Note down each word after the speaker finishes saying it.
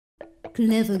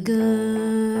Clever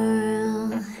girl,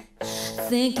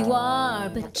 think you are,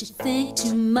 but you think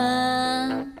too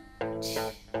much.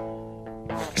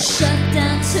 Shut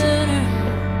down, turn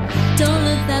around, don't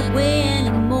look that way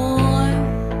anymore.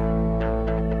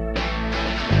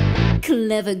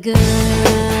 Clever girl,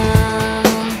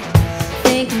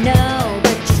 think you know,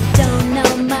 but you don't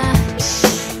know much.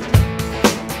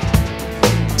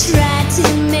 Try to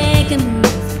make a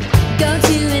move, go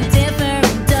to a different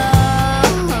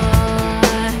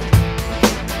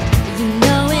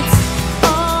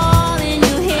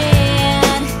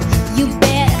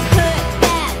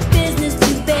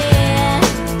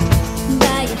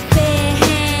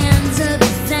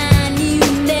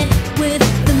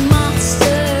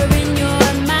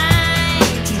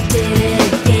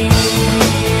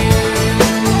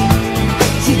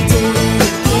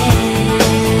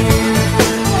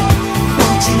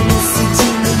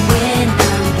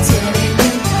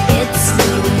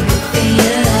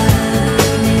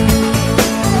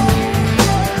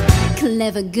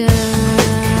clever girl,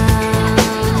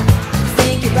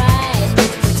 think you're right,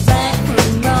 it's right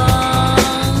from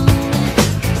wrong.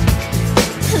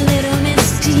 Little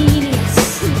Miss Genius,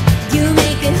 you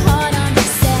make it hard on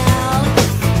yourself.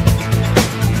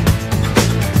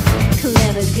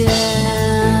 Clever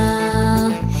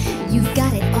girl, you've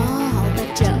got it all,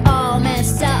 but you're all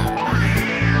messed up.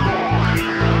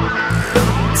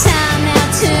 Time now,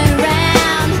 turn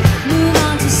around, move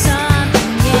on to something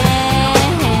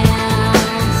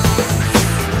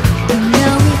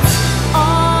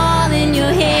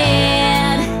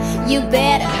you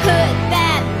better put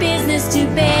that business to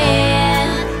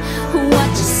bed. What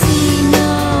you see,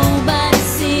 nobody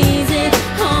sees it,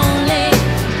 only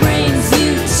brings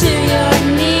you to your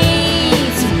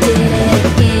knees. You did it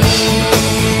again.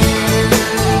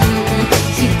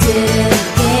 You did it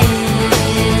again.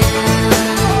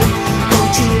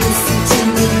 Won't you listen to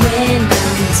me when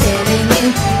I'm telling you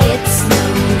it's no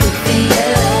good for you?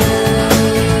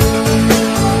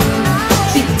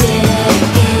 You did it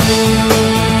again.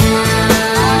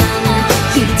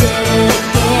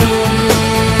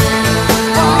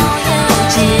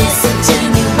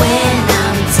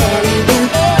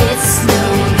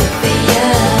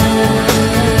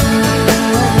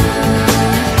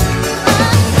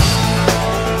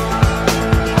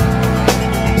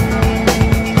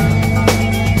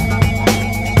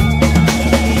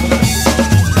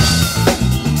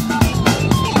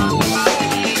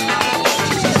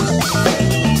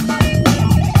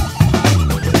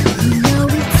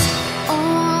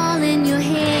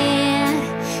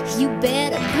 You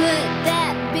better put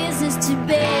that business to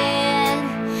bed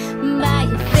by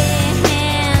your face.